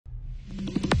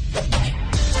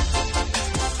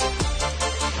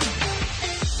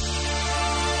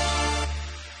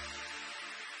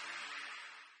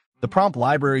prompt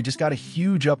library just got a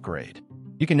huge upgrade.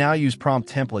 You can now use prompt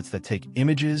templates that take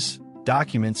images,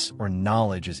 documents, or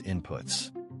knowledge as inputs.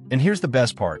 And here's the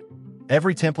best part.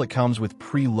 Every template comes with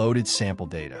preloaded sample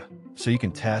data, so you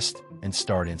can test and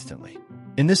start instantly.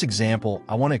 In this example,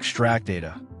 I want to extract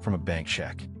data from a bank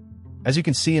check. As you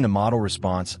can see in the model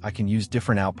response, I can use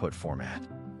different output format.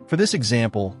 For this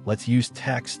example, let's use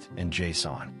text and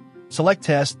JSON. Select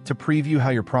Test to preview how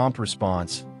your prompt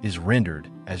response is rendered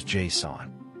as JSON.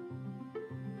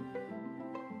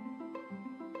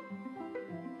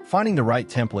 Finding the right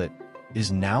template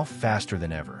is now faster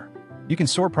than ever. You can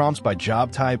sort prompts by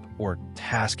job type or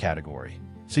task category,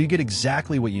 so you get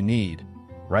exactly what you need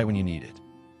right when you need it.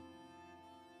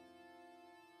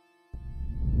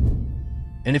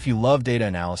 And if you love data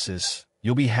analysis,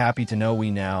 you'll be happy to know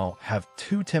we now have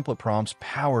 2 template prompts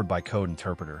powered by Code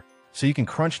Interpreter, so you can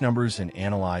crunch numbers and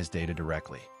analyze data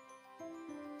directly.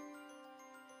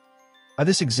 For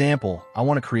this example, I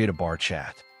want to create a bar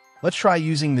chat. Let's try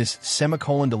using this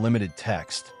semicolon-delimited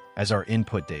text as our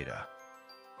input data.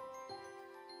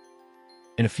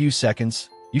 In a few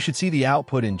seconds, you should see the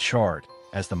output in chart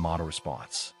as the model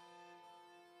response.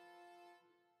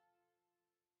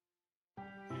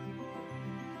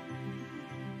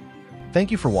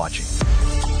 Thank you for watching.